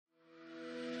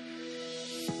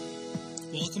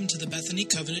Welcome to the Bethany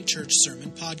Covenant Church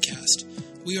Sermon Podcast.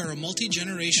 We are a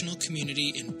multi-generational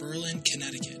community in Berlin,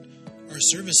 Connecticut. Our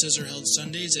services are held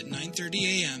Sundays at 9:30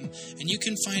 a.m., and you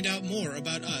can find out more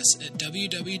about us at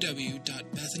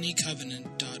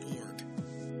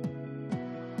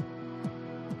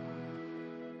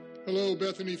www.bethanycovenant.org. Hello,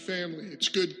 Bethany family. It's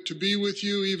good to be with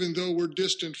you, even though we're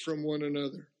distant from one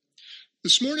another.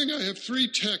 This morning I have three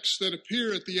texts that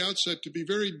appear at the outset to be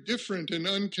very different and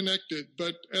unconnected,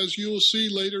 but as you'll see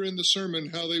later in the sermon,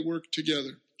 how they work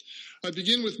together. I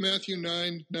begin with Matthew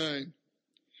 9:9.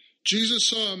 Jesus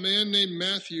saw a man named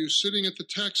Matthew sitting at the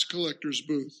tax collector's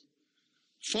booth.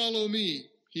 "Follow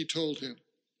me," he told him.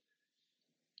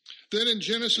 Then in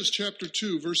Genesis chapter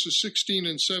 2, verses 16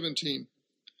 and 17,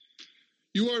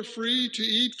 "You are free to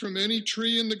eat from any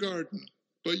tree in the garden,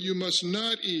 but you must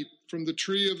not eat from the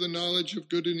tree of the knowledge of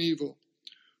good and evil,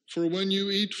 for when you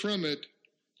eat from it,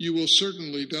 you will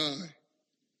certainly die."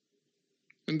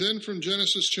 And then from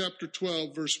Genesis chapter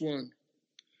 12, verse 1,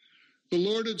 "The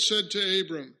Lord had said to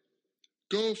Abram,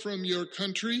 'Go from your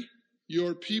country,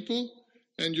 your people,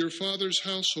 and your father's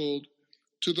household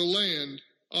to the land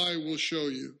I will show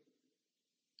you.'"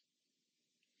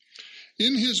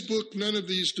 In his book, None of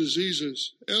These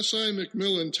Diseases, S.I.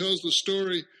 McMillan tells the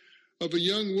story of a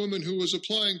young woman who was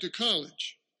applying to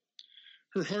college.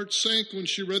 Her heart sank when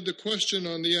she read the question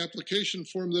on the application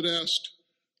form that asked,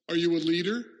 "Are you a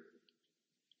leader?"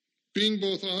 Being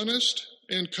both honest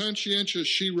and conscientious,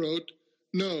 she wrote,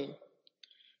 "No,"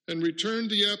 and returned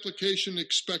the application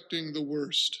expecting the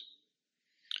worst.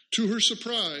 To her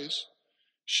surprise,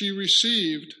 she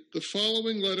received the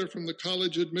following letter from the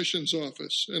college admissions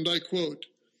office, and I quote,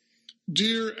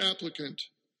 "Dear applicant,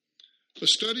 a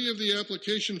study of the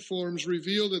application forms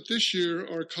reveal that this year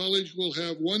our college will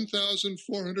have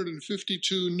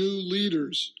 1,452 new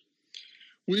leaders.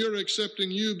 We are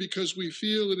accepting you because we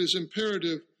feel it is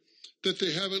imperative that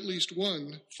they have at least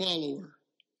one follower."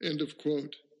 End of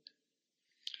quote.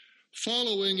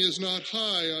 Following is not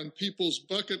high on people's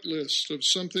bucket list of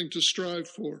something to strive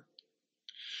for.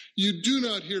 You do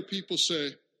not hear people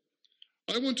say,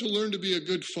 "I want to learn to be a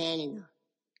good follower."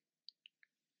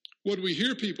 What we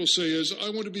hear people say is, "I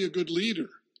want to be a good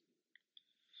leader."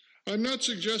 I'm not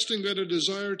suggesting that a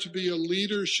desire to be a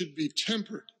leader should be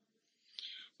tempered.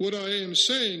 What I am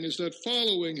saying is that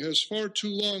following has far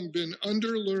too long been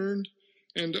underlearned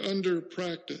and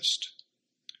under-practiced.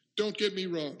 Don't get me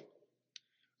wrong.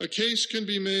 A case can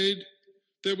be made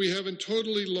that we haven't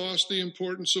totally lost the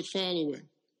importance of following.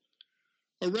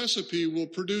 A recipe will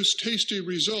produce tasty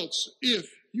results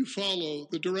if you follow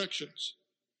the directions.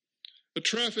 A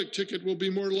traffic ticket will be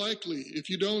more likely if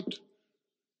you don't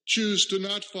choose to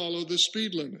not follow the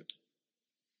speed limit.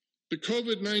 The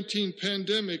COVID-19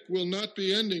 pandemic will not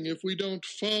be ending if we don't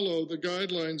follow the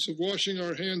guidelines of washing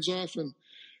our hands often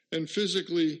and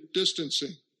physically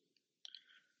distancing.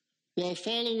 While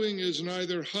following is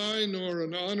neither high nor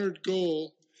an honored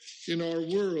goal in our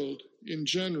world in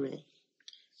general,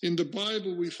 in the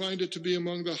Bible we find it to be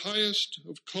among the highest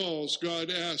of calls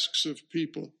God asks of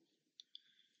people.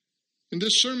 In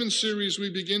this sermon series we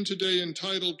begin today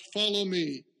entitled, "Follow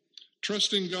Me,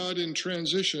 Trusting God in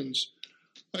Transitions,"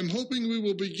 I'm hoping we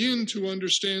will begin to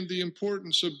understand the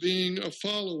importance of being a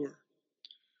follower,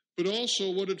 but also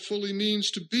what it fully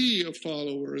means to be a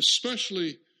follower,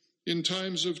 especially in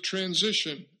times of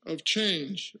transition, of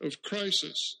change, of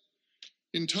crisis.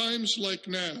 In times like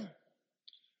now,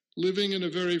 living in a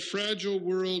very fragile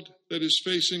world that is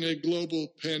facing a global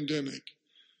pandemic.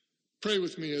 Pray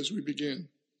with me as we begin.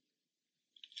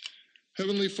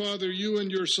 Heavenly Father, you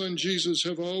and your Son Jesus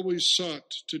have always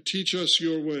sought to teach us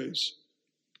your ways.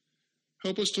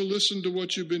 Help us to listen to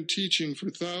what you've been teaching for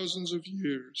thousands of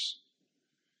years.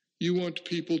 You want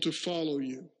people to follow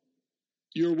you,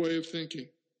 your way of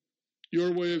thinking,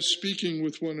 your way of speaking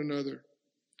with one another,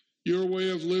 your way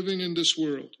of living in this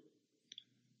world.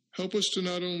 Help us to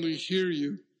not only hear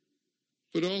you,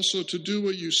 but also to do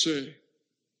what you say.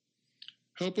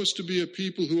 Help us to be a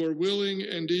people who are willing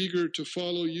and eager to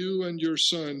follow you and your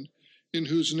Son, in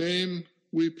whose name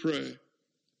we pray.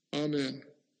 Amen.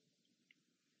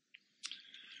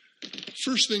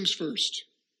 First things first.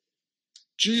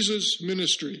 Jesus'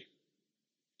 ministry,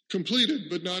 completed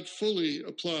but not fully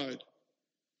applied.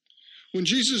 When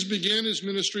Jesus began his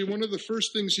ministry, one of the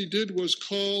first things he did was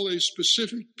call a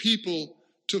specific people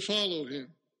to follow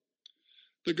him.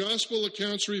 The gospel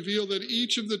accounts reveal that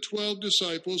each of the 12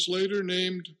 disciples, later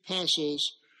named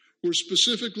apostles, were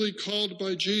specifically called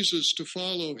by Jesus to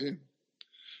follow him.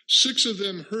 6 of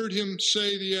them heard him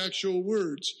say the actual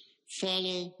words,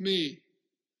 "Follow me."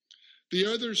 The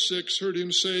other 6 heard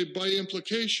him say, by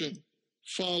implication,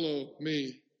 "Follow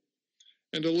me."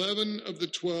 and 11 of the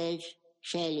 12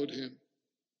 followed him.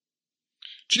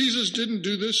 Jesus didn't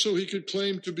do this so he could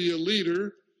claim to be a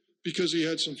leader because he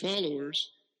had some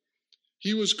followers.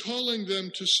 He was calling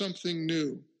them to something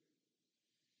new.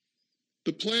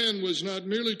 The plan was not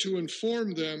merely to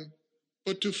inform them,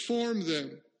 but to form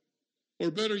them,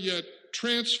 or better yet,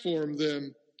 transform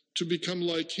them to become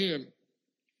like him.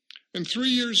 And 3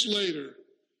 years later,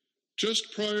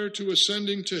 just prior to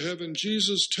ascending to heaven,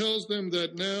 Jesus tells them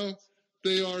that now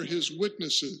they are his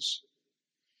witnesses.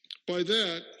 By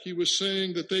that, he was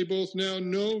saying that they both now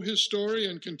know his story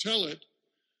and can tell it,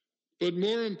 but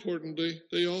more importantly,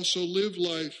 they also live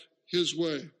life his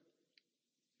way.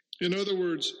 In other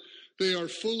words, they are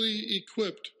fully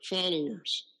equipped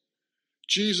followers.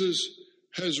 Jesus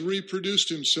has reproduced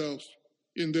himself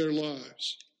in their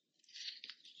lives.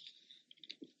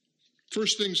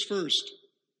 First things first,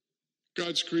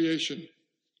 God's creation.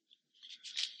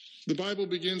 The Bible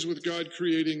begins with God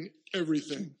creating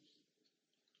everything.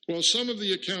 While some of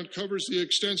the account covers the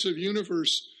extensive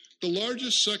universe, the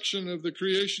largest section of the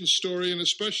creation story, and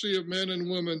especially of man and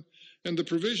woman, and the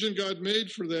provision God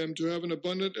made for them to have an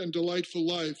abundant and delightful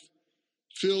life,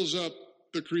 fills up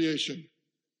the creation.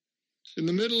 In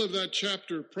the middle of that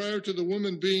chapter, prior to the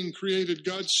woman being created,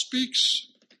 God speaks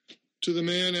to the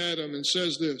man Adam and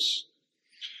says this,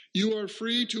 "You are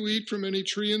free to eat from any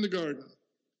tree in the garden,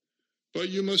 but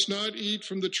you must not eat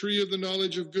from the tree of the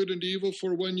knowledge of good and evil,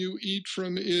 for when you eat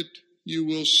from it, you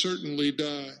will certainly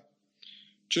die."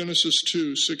 Genesis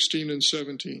 2:16 and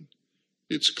 17.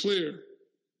 It's clear.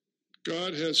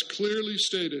 God has clearly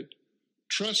stated,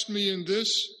 trust me in this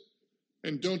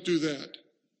and don't do that.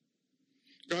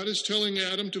 God is telling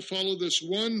Adam to follow this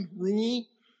one rule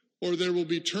or there will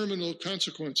be terminal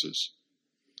consequences.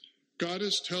 God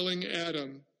is telling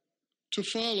Adam to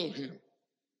follow him.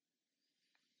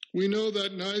 We know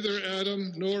that neither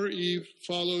Adam nor Eve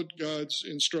followed God's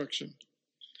instruction.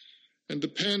 And the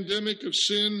pandemic of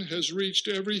sin has reached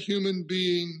every human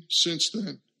being since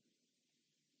then.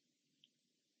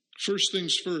 First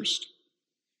things first,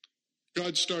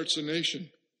 God starts a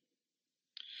nation.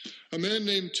 A man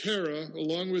named Terah,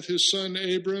 along with his son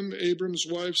Abram, Abram's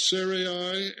wife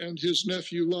Sarai, and his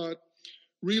nephew Lot,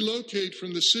 relocate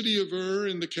from the city of Ur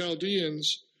in the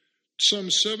Chaldeans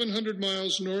some 700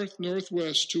 miles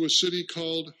northwest to a city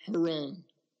called Haran.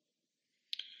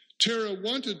 Terah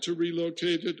wanted to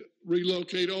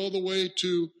relocate all the way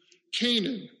to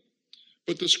Canaan,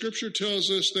 but the scripture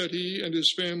tells us that he and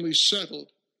his family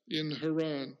settled in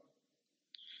Haran.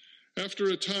 After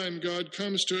a time, God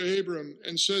comes to Abram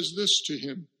and says this to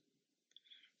him,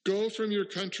 "Go from your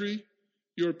country,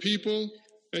 your people,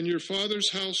 and your father's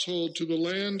household to the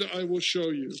land I will show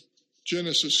you."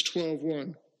 Genesis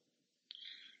 12:1.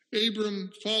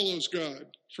 Abram follows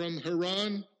God from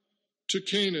Haran to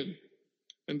Canaan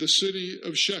and the city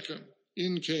of Shechem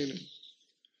in Canaan.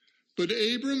 But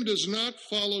Abram does not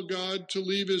follow God to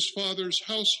leave his father's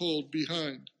household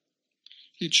behind.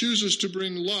 He chooses to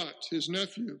bring Lot, his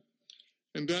nephew,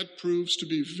 and that proves to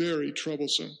be very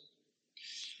troublesome.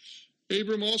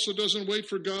 Abram also doesn't wait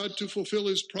for God to fulfill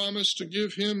his promise to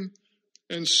give him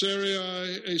and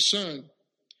Sarai a son.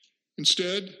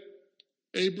 Instead,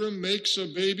 Abram makes a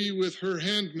baby with her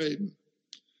handmaiden.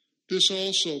 This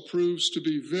also proves to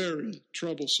be very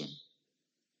troublesome.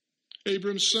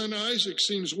 Abram's son Isaac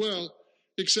seems well,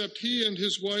 except he and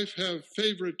his wife have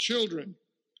favorite children,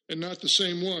 and not the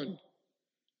same one.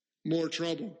 More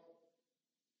trouble.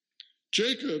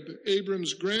 Jacob,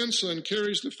 Abram's grandson,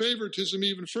 carries the favoritism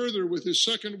even further with his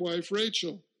second wife,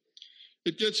 Rachel.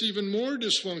 It gets even more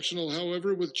dysfunctional,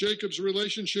 however, with Jacob's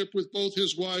relationship with both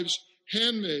his wives'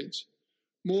 handmaids.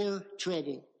 More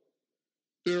trouble.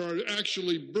 There are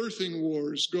actually birthing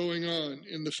wars going on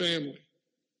in the family.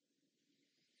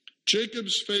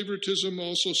 Jacob's favoritism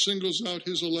also singles out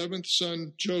his 11th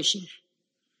son, Joseph.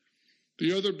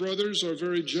 The other brothers are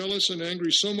very jealous and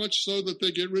angry, so much so that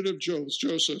they get rid of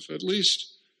Joseph. At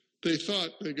least they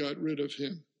thought they got rid of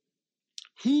him.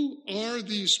 Who are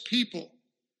these people?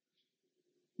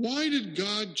 Why did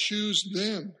God choose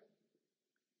them?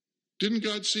 Didn't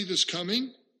God see this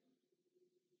coming?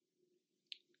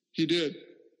 He did.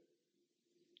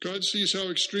 God sees how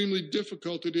extremely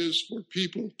difficult it is for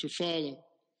people to follow,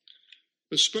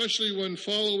 especially when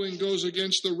following goes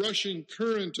against the rushing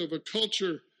current of a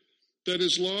culture that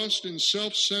is lost in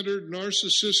self-centered,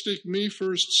 narcissistic,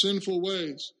 me-first sinful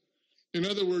ways. In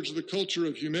other words, the culture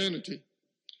of humanity.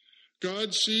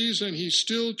 God sees and he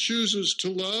still chooses to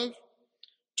love,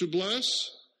 to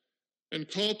bless, and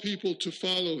call people to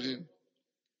follow him.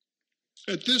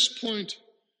 At this point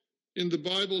in the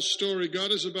Bible story,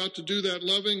 God is about to do that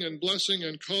loving and blessing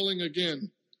and calling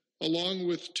again along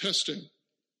with testing.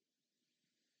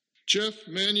 Jeff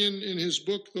Manion, in his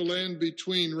book, The Land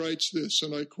Between, writes this,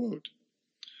 and I quote,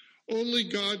 "Only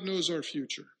God knows our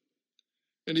future,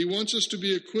 and he wants us to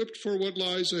be equipped for what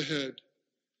lies ahead.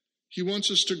 He wants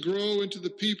us to grow into the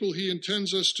people he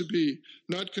intends us to be,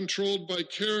 not controlled by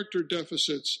character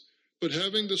deficits, but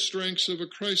having the strengths of a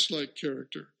Christ-like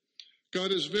character.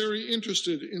 God is very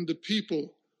interested in the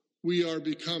people we are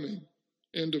becoming."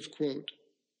 End of quote.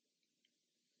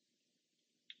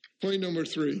 Point number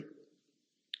 3,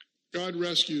 God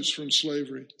rescues from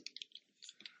slavery.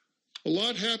 A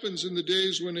lot happens in the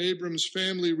days when Abram's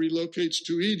family relocates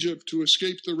to Egypt to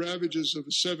escape the ravages of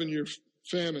a 7-year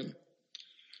famine.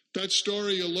 That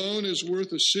story alone is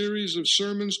worth a series of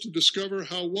sermons to discover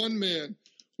how one man,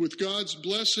 with God's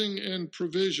blessing and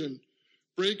provision,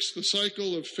 breaks the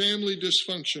cycle of family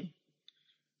dysfunction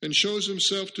and shows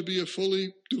himself to be a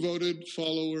fully devoted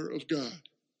follower of God.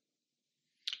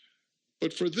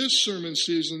 But for this sermon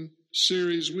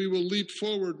series, we will leap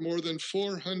forward more than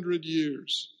 400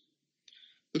 years.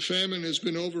 The famine has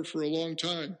been over for a long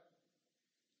time,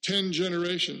 10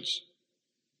 generations.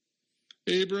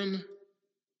 Abram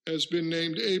has been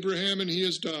named Abraham, and he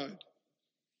has died,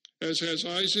 as has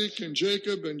Isaac and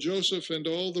Jacob and Joseph and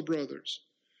all the brothers.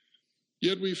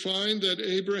 Yet we find that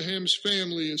Abraham's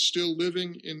family is still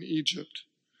living in Egypt,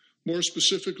 more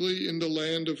specifically in the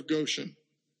land of Goshen.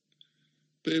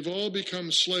 They've all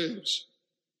become slaves,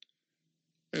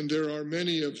 and there are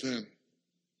many of them.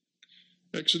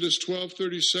 Exodus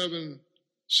 12:37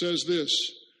 says this,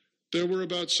 "There were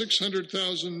about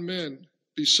 600,000 men,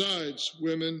 besides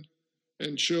women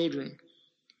and children."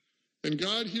 And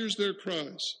God hears their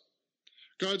cries.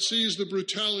 God sees the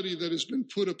brutality that has been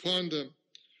put upon them.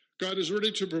 God is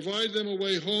ready to provide them a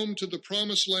way home to the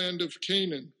promised land of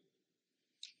Canaan.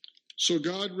 So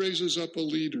God raises up a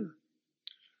leader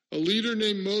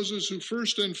named Moses, who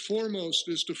first and foremost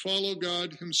is to follow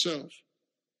God himself.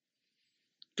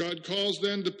 God calls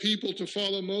then the people to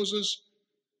follow Moses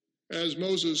as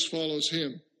Moses follows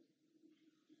him.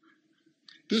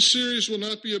 This series will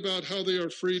not be about how they are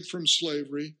freed from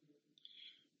slavery,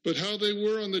 but how they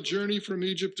were on the journey from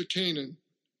Egypt to Canaan,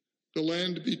 the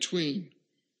land between.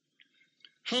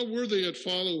 How were they at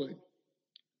following?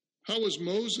 How was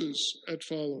Moses at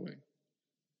following?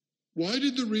 Why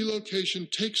did the relocation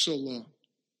take so long?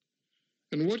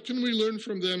 And what can we learn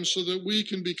from them so that we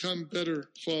can become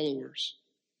better followers?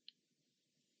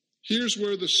 Here's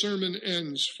where the sermon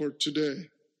ends for today.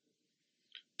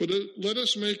 But let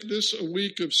us make this a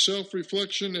week of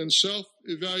self-reflection and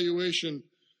self-evaluation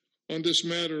on this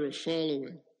matter of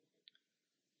following.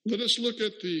 Let us look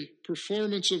at the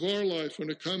performance of our life when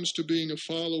it comes to being a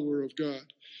follower of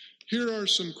God. Here are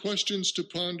some questions to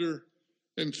ponder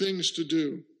and things to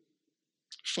do.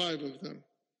 5 of them.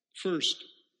 First,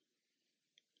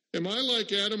 am I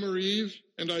like Adam or Eve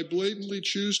and I blatantly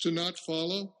choose to not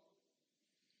follow?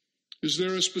 Is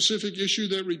there a specific issue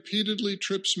that repeatedly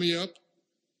trips me up?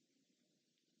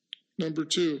 Number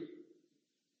 2,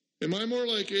 am I more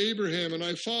like Abraham and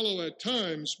I follow at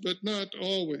times, but not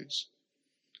always?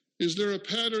 Is there a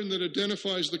pattern that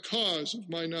identifies the cause of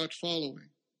my not following?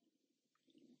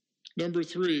 Number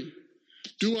 3,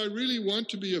 do I really want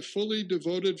to be a fully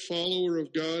devoted follower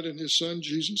of God and his Son,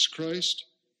 Jesus Christ?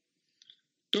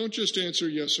 Don't just answer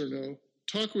yes or no.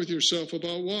 Talk with yourself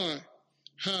about why,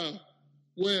 how,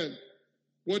 when,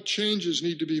 what changes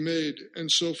need to be made, and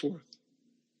so forth.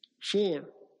 4,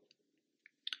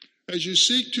 as you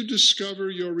seek to discover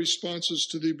your responses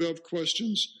to the above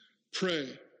questions,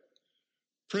 pray.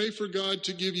 Pray for God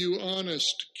to give you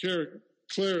honest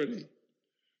clarity.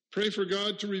 Pray for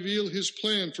God to reveal his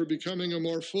plan for becoming a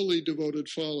more fully devoted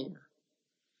follower.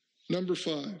 Number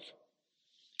 5,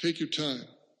 take your time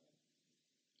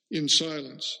in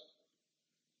silence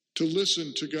to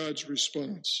listen to God's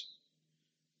response.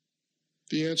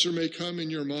 The answer may come in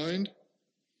your mind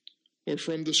or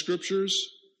from the scriptures,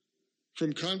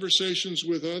 from conversations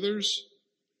with others,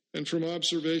 and from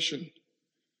observation.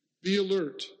 Be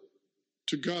alert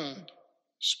to God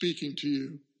speaking to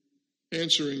you,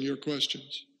 answering your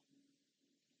questions.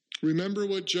 Remember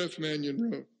what Jeff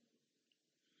Manion wrote.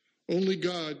 Only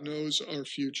God knows our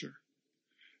future,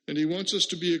 and he wants us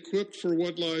to be equipped for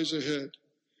what lies ahead.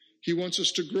 He wants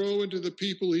us to grow into the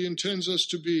people he intends us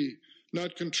to be,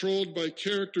 not controlled by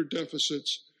character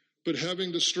deficits, but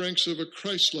having the strengths of a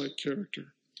Christ-like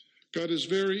character. God is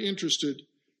very interested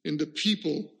in the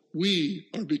people we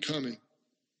are becoming.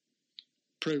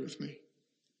 Pray with me.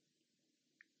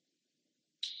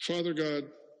 Father God,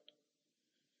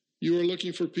 you are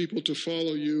looking for people to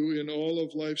follow you in all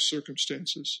of life's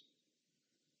circumstances.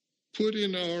 Put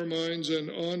in our minds and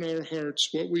on our hearts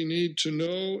what we need to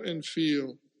know and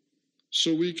feel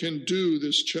so we can do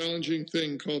this challenging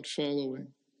thing called following.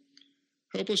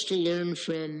 Help us to learn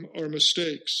from our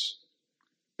mistakes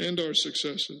and our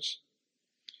successes.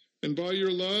 And by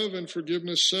your love and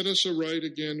forgiveness, set us aright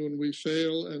again when we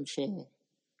fail and fall.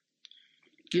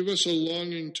 Give us a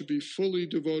longing to be fully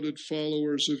devoted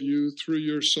followers of you through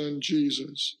your Son,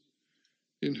 Jesus,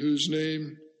 in whose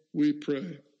name we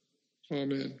pray.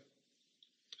 Amen.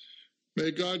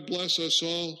 May God bless us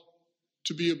all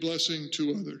to be a blessing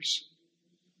to others.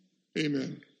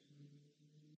 Amen.